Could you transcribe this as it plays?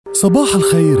صباح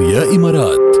الخير يا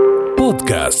إمارات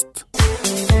بودكاست.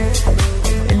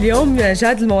 اليوم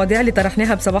جاد المواضيع اللي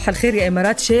طرحناها بصباح الخير يا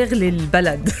إمارات شاغل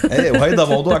البلد. ايه وهيدا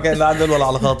موضوع كان لا عدل ولا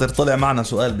على خاطر. طلع معنا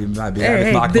سؤال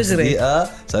بيعمل معك نص دقيقة.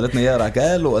 سألتني إياه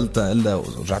راكال وقلت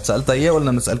ورجعت سألتها إياه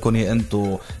ولا نسألكم هي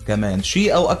أنتوا كمان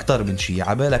شيء أو أكتر من شيء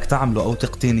عبالك تعمله أو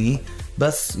تقتنيه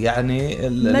بس يعني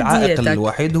العائق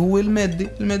الوحيد هو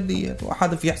الماديات.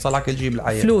 وحدا في يحصل على كل شيء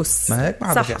بالحياة فلوس، ما هيك ما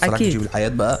حدا في يحصل على كل شيء بالحياة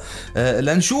بقى.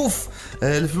 لنشوف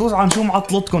الفلوس عن شو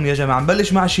معطلتكم يا جماعة.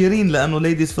 نبلش مع شيرين لأنه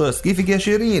ليديز فيرست. كيفك يا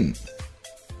شيرين؟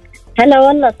 هلا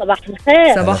والله صباح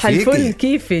الخير. صباح الفل،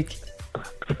 كيفك؟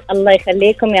 الله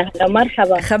يخليكم يا هلا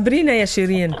ومرحبا. خبرينا يا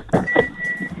شيرين.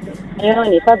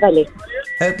 عيوني تفضلي.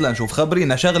 هات لنشوف،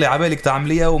 خبرينا شغلة عبالك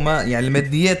تعمليها وما يعني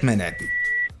الماديات منعتي.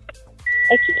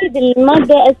 أكيد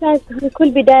المادة أساس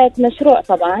لكل بداية مشروع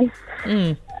طبعا.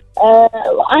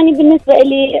 وأنا بالنسبة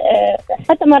لي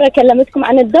حتى مرة كلمتكم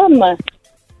عن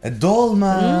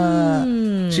الدولمة.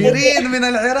 شيرين من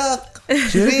العراق.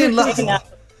 شيرين لحظة،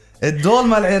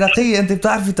 الدولمة العراقية أنت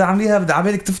بتعرفي تعمليها؟ بدي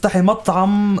عبالك تفتحي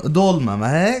مطعم دولمة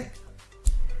ما هيك؟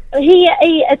 هي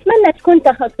أتمنى تكون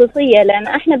تخصصية لأن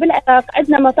إحنا بالعراق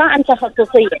عندنا مطاعم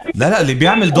تخصصية. لا اللي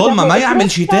بيعمل دولمة ما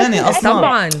يعمل شيء تاني أصلا.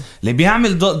 طبعا اللي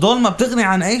بيعمل دولمة بتغني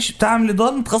عن أيش؟ بتعمل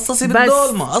دولمة تخصصي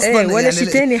بالدولمة أصلا. ولا يعني شيء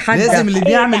تاني حدا. لازم اللي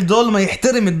بيعمل دولمة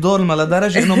يحترم الدولمة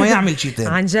لدرجة إنه ما يعمل شيء تاني.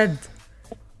 عن جد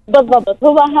بالضبط.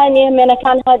 هو هاني من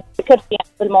كان هذا ذكرت يعني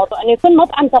بالموضوع إنه يكون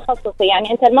مطعم تخصصي.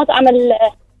 يعني أنت المطعم اللي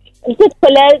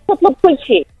تدخل تطلب كل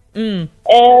شيء.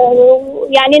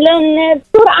 يعني لأن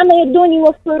بسرعة ما يردون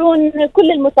يوفرون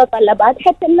كل المتطلبات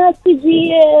حتى الناس تجي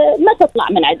ما تطلع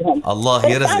من عندهم. الله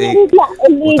يرزقك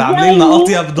وتعملي لنا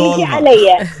أطيب دولمة.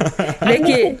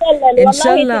 لكي إن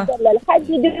شاء الله حد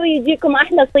يدروا يجيكم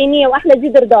أحلى صينية وأحلى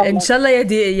جدر دولمة إن شاء الله.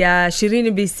 يا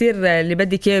شيرين بيصير اللي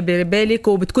بدك إياه ببالك،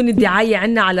 وبتكون الدعاية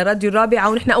عنا على راديو الرابعة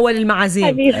ونحن أول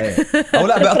المعازيم. أو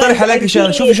لا بقترح عليك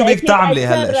شغله. شوفي شو بدك تعملي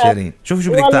هلا شيرين. شوفي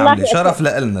شو بدك تعملي. شرف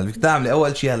لنا بدك تعملي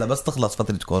أول شيء هلا بس تخلص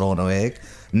فترة كورونا وهيك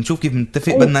نشوف كيف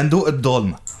نتفق. بدنا ندوق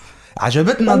الدولمة.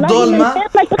 عجبتنا الدولمة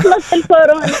ما تخلص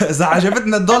الكورونا. إذا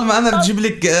عجبتنا الدولمة أنا بجيب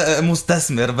لك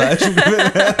مستثمر بقى.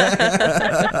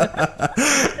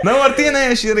 نورتينا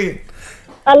يا شيرين.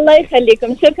 الله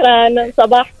يخليكم، شكرا.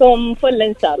 صباحكم فل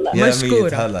إن شاء الله.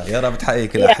 مشكورة. هلا يا رب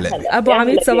تحقيق الأحلام. أبو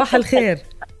عميد صباح الخير.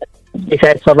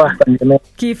 يسعد صباحكم.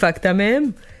 كيفك؟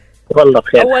 تمام والله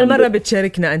بخير. أول مرة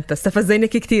بتشاركنا أنت، استفزينك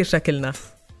كتير شكلنا.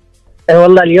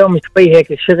 والله اليوم شوي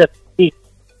هيك الشغل كتير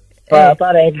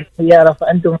فطالع هيك بالسيارة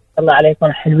فأنتم ما شاء الله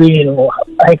عليكم حلوين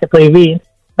وهيك طيبين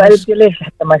فقلت ليش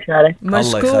حتى ما شارك.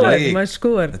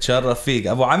 مشكور. تشرف فيك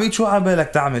أبو عميد. شو عبالك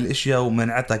تعمل إشياء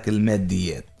ومنعتك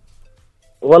الماديات؟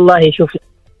 والله شوف،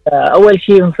 أول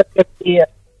شيء مفكر في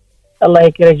الله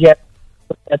هيك رجع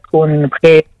تكون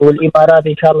بخير والإمارات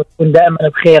إن شاء الله تكون دائما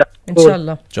بخير إن شاء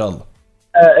الله. إن شاء الله.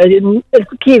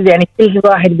 أكيد يعني كل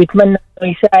واحد بيتمنى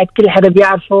يساعد كل حدا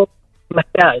بيعرفه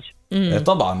محتاج.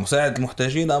 طبعا مساعدة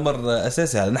المحتاجين أمر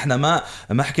أساسي. يعني نحن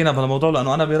ما حكينا بهالموضوع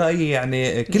لأنه أنا برأيي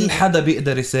يعني كل حدا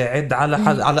بيقدر يساعد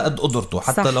على قد قدرته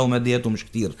حتى صح. لو مادياته مش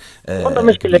كتير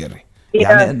كبيرة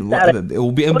يعني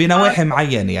وبنواحي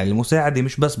معينة. يعني المساعدة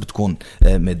مش بس بتكون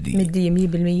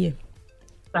مادية 100%.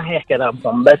 صحيح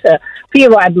كلامكم. بس في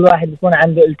بعض الواحد بيكون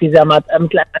عنده التزامات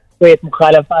مثل شوية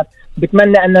مخالفات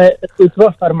بتمنى أنه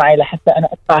يتوفر معي لحتى أنا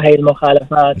أدفع هاي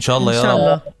المخالفات إن شاء الله. إن شاء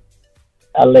الله.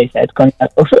 الله يسعدكم.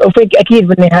 وفيك أكيد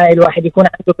بالنهاية الواحد يكون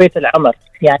عنده بيت العمر.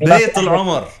 يعني بيت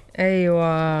العمر.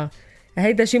 أيوة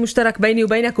هيدا شيء مشترك بيني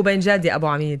وبينك وبين جادي أبو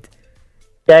عميد.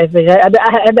 هذا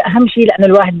أهم شيء لأن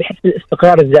الواحد بيحس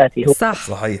بالاستقرار الذاتي. صح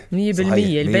صحيح 100%.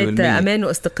 البيت أمان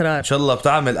واستقرار. إن شاء الله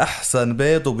بتعمل أحسن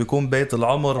بيت وبيكون بيت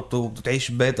العمر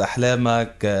وبتعيش بيت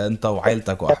أحلامك أنت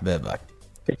وعائلتك وأحبابك.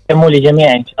 تسلموا لي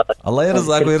جميعا إن شاء الله. الله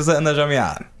يرزقك ويرزقنا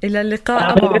جميعا. إلى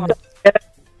اللقاء أبو عميد.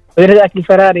 ويرزقك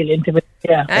الفراري اللي انت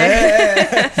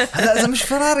هلا اذا مش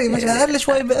فراري مش اغلى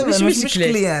شوي بقى مش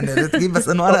مشكله يعني بس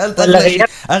انه انا قلت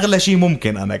اغلى شيء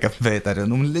ممكن انا كفيت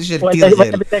انه من الاشياء كثير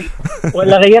غالي.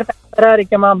 ولا غيرت فراري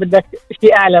كمان بدك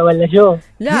شيء اعلى ولا شو؟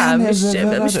 لا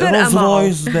مش فرقه معه.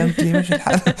 مش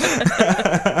الحال.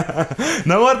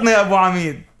 نورتنا يا ابو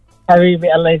عميد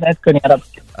حبيبي. الله يسعدكم يا رب.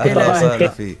 اهلا وسهلا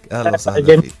فيك. اهلا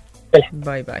وسهلا فيك.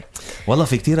 باي باي. والله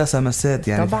في كتير اسمسات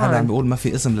يعني طبعاً. في حدا عم بيقول ما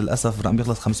في اسم للاسف رقم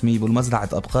بيخلص 500 بيقول مزرعه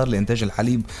ابقار لانتاج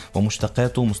الحليب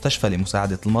ومشتقاته، مستشفى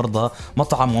لمساعده المرضى،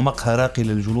 مطعم ومقهى راقي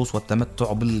للجلوس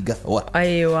والتمتع بالقهوه.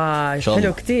 ايوه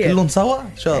حلو كتير. كلهم سوا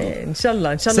ان شاء الله. ان شاء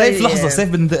الله ان شاء الله. سيف لحظه سيف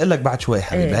بدي لك بعد شوي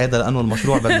حبيبي هذا لانه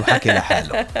المشروع بده حكي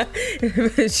لحاله.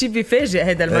 شيء بيفاجئ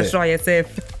هذا المشروع يا سيف.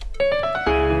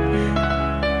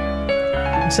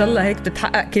 شاء الله هيك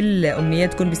بتتحقق كل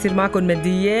أمنياتكم، بيصير معكم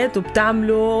ماديات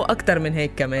وبتعملوا أكتر من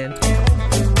هيك كمان.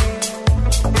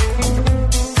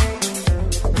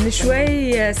 من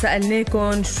شوي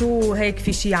سألناكم شو هيك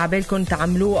في شي عبالكم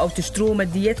تعملوه أو تشتروه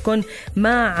مادياتكم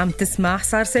ما عم تسمح.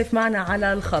 صار سيف معنا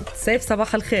على الخط. سيف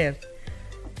صباح الخير.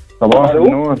 صباح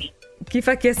النور.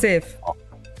 كيفك يا سيف؟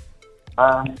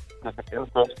 كيفك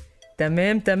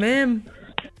انت؟ تمام.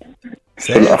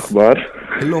 شو الأخبار؟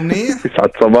 كله منيح؟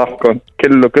 يسعد صباحكم.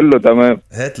 كله تمام.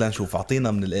 هات لنشوف،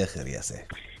 أعطينا من الآخر يا سيف.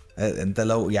 انت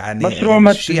لو يعني مشروع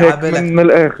متي من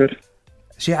الآخر.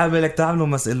 شي عبالك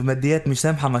تعملوا الماديات مش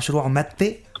سامحة مشروع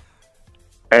متي؟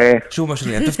 ايه. شو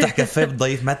مشروع؟ يعني تفتح كافيه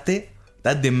بتضيف متي؟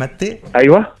 تقدم متي؟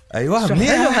 ايوه شو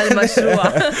حلو هالمشروع.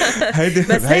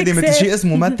 هيدي مثل شيء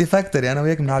اسمه متي فاكتوري. انا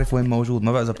وياك بنعرف وين موجود،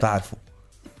 ما بقى اذا بتعرفوا.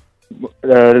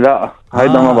 لا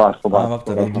هيدا ما بعرفه. ما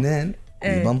بتعرف لبنان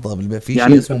المنطقة في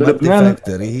يعني شيء اسمه متي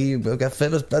فاكتوري. هي كافيه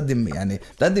بس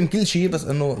بتقدم كل شيء، بس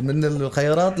انه من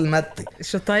الخيارات المتي.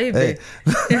 شو طيب.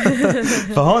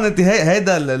 فهون انت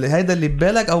هيدا اللي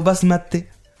ببالك او بس متي؟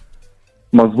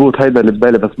 مزبوط، هيدا اللي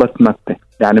ببالي، بس متي،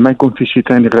 يعني ما يكون في شيء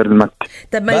تاني غير المتي.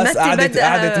 طب ما بس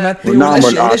قعدة متي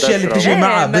والاشياء اللي بتيجي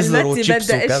معها بذر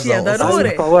وشيبس وكذا ضروري.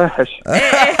 فواحش.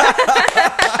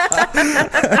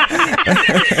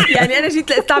 يعني انا جيت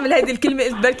لاستعمل هيدي الكلمه،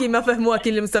 قلت بركي ما فهموها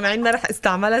كل المستمعين، ما رح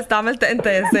استعملها، استعملتها انت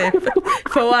يا سيف.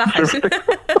 فواحش.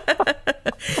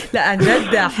 لا عن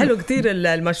جد حلو كتير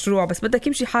المشروع، بس بدك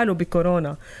يمشي حاله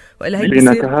بكورونا وإلا هيك في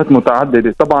نكهات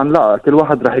متعدده طبعا. لا كل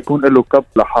واحد رح يكون له كب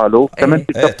لحاله كمان.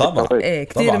 طبعا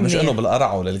كتير طبعا مش انه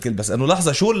بالقرع ولا الكل، بس انه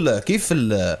لحظه شو كيف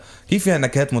يعني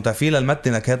نكهات في للمتي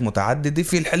نكهات متعدده،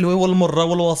 في الحلوه والمره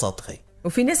والوسط خي،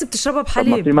 وفي ناس بتشربها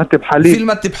بحليب. في متي بحليب، في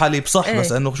المتي بحليب صح.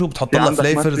 بس انه شو بتحط لها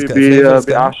فليفرز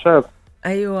باعشاب.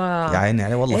 ايوه يا عيني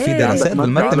عليه والله. في دراسات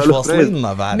بالمتي مش واصلين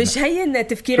لنا بعد. مش هين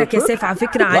تفكيرك يا سيف على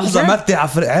فكره. عن لحظه متي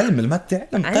علم المتي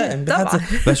علم قائم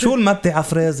بس شو المتي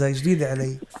عفريز هي جديده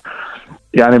علي.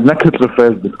 يعني بنكهه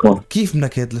الفريز بتكون. كيف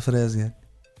بنكهه الفريز يعني؟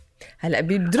 هلا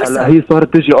بيدرسها. هلا هي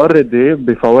صارت تجي اوريدي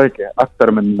بفواكه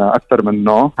اكثر من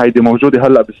نوع. هيدي موجوده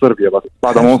هلا بصربيا، بس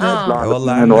بعد ما وصلت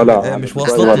والله ولا مش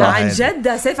واصله عن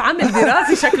جد. سيف عامل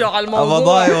دراسه شكله على الموضوع.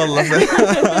 ضاي والله.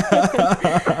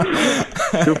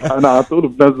 شوف انا على طول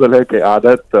بنزل هيك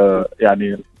قعدات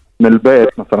يعني من البيت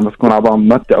مثلا، بس كون عم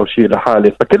متي او شيء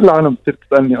لحالي، فكل العالم بتصير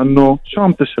تسالني انه شو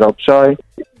عم تشرب، شاي؟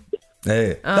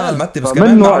 ايه لا المتي بس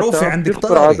كمان معروفه عندك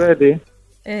طاري.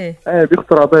 ايه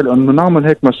بيخطر على بالي انه نعمل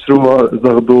هيك مشروع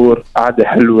زغدور، قعده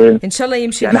حلوه ان شاء الله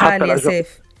يمشي يعني الحال يا سيف.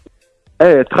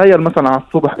 تخيل مثلا على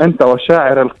الصبح انت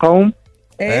وشاعر القوم.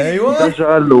 ايوه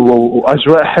دجل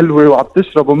واجواء حلوه وعم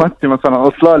تشربوا متي مثلا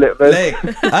اصلالي. ليك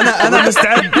انا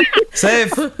مستعد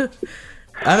سيف،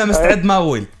 انا مستعد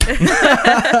مول.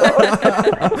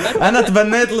 انا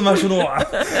تبنيت المشروع،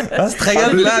 بس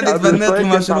تخيل لا تبنيت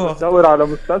المشروع. بدور على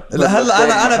مستثمر.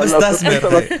 هلا انا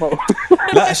بستثمر.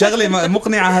 لا شغلي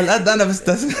مقنعه هالقد انا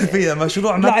بستثمر فيها.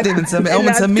 مشروع متي بنسميه او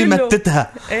بنسميه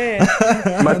متتها.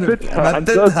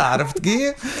 متتها عرفت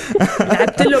كيف؟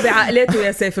 لعبت له بعقلاته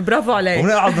يا سيف. برافو عليك.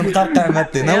 ونقعد نقرقع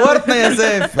متي. نورتنا يا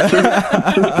سيف.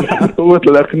 قوة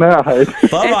الإقناع هاي.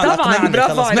 طبعا اقنعني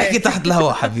خلص. نحكي تحت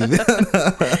الهواء حبيبي.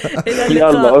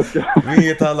 يلا اوكي.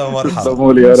 مية هلا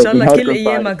ومرحبا. ان شاء الله كل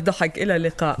ايامك ضحك. الى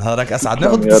اللقاء. نهارك اسعد.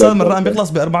 ناخذ اتصال من الرقم بيخلص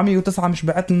ب 409. مش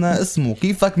بعت لنا اسمه.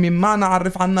 كيفك؟ مين معنا؟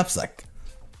 عرف عن نفسك.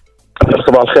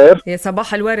 صباح الخير. يا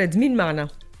صباح الورد. مين معنا؟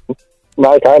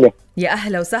 معك علي. يا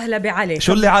اهلا وسهلا بعلي.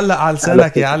 شو اللي علق على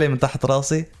لسانك يا علي من تحت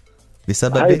راسي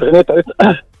بسببي؟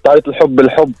 تعرف الحب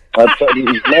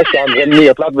ماشي عم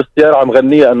غنية. طلعت بالسيارة عم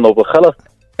غنية انه خلص.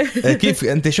 كيف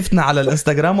انت شفتنا على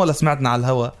الانستغرام ولا سمعتنا على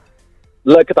الهوا؟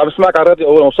 لا كنت عم بسمعك على الراديو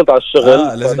اول ما وصلت على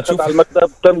الشغل. لازم تشوف على المكتب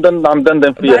عم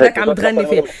دندن فيها. بعدك عم تغني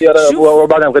فيها.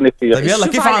 وبعدين عم غني فيها. طيب يلا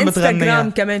كيف عم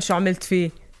بتغني؟ كمان شو عملت فيه؟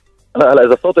 هلا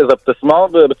اذا صوتي اذا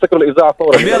بتسمعوا بتسكروا الاذاعه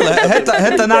فورا. طيب يلا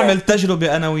هات نعمل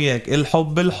تجربه انا وياك.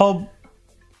 الحب بالكمال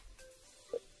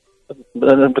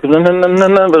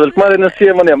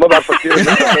نسيه ما بعرف كثير.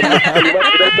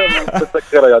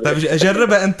 طيب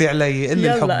جربها انت علي. قل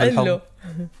لي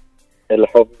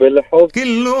الحب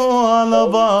كله على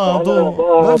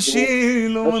بعضه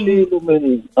بشيله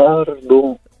من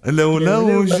أرضه لولا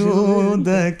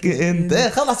وجودك انت.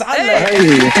 خلص علق.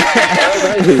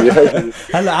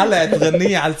 هلا علق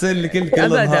تغنيه على لسان كل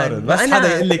نهار. بس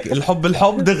حدا يقول لك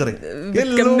الحب دغري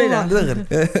كله دغري.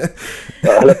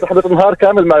 هلا سحبت النهار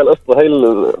كامل معي القصه هي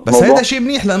الموضوع. بس هيدا شيء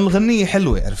منيح لانه الغنيه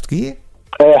حلوه. عرفت كيف؟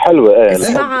 حلوه.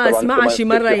 اسمعها شي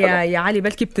مره يا علي.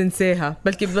 بلكي بتنساها.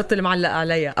 بلكي بتبطل معلق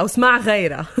عليها او اسمع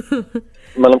غيرها.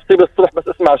 ما المصيبه الصبح بس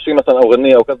اسمع شيء مثلا او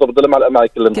غنيه او كذا بضل معلق معي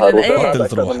كل النهار.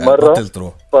 بطلت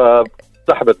تروح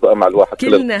سحبت بقى مع الواحد.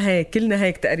 كلنا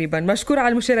هيك تقريبا. مشكور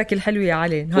على المشاركة الحلوة يا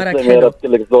علي، نهارك حلو. حلو.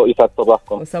 كلك ذوق، يسعد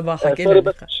صباحكم. وصباحك. سوري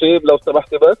بس شيب لو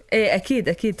سمحتي بس. ايه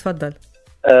اكيد تفضل.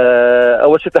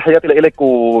 اول شيء تحياتي لك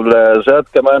ولجاد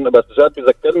كمان. بس جاد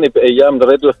بيذكرني بايام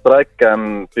الراديو سترايك،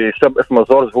 كان في شاب اسمه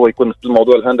جورج هو يكون مثل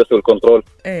موضوع الهندسه والكنترول.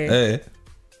 ايه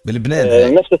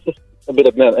بلبنان. نفس السيستم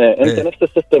بلبنان. انت نفس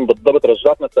السيستم بالضبط،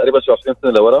 رجعتنا تقريبا شي 20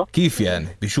 سنه لورا. كيف يعني؟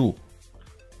 بشو؟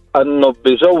 انه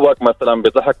بجوك مثلا،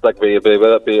 بضحكتك،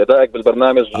 بادائك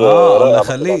بالبرنامج. الله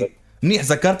يخليه. منيح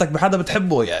ذكرتك بحدا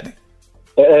بتحبه يعني.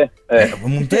 ايه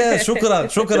ممتاز. شكرا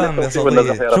يا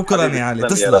صديقي. شكرا يا علي،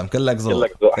 تسلم. كلك ذوق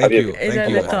حبيبي. الى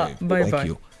اللقاء.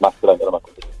 باي. مع السلامه.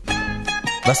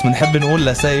 بس بنحب نقول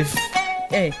لسيف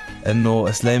ايه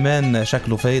انه سليمان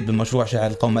شكله فايد بالمشروع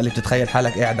شاعر القوم. قال لي بتتخيل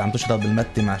حالك قاعد عم تشرب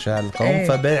المتة مع شاعر القوم،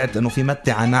 فبعت انه في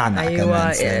متة عنعنع. أيوة.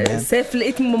 كمان سليمان. سيف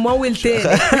لقيت ممول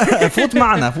تاني.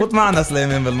 فوت معنا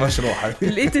سليمان بالمشروع.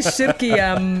 لقيت الشركة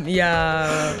يا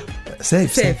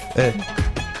سيف. ايه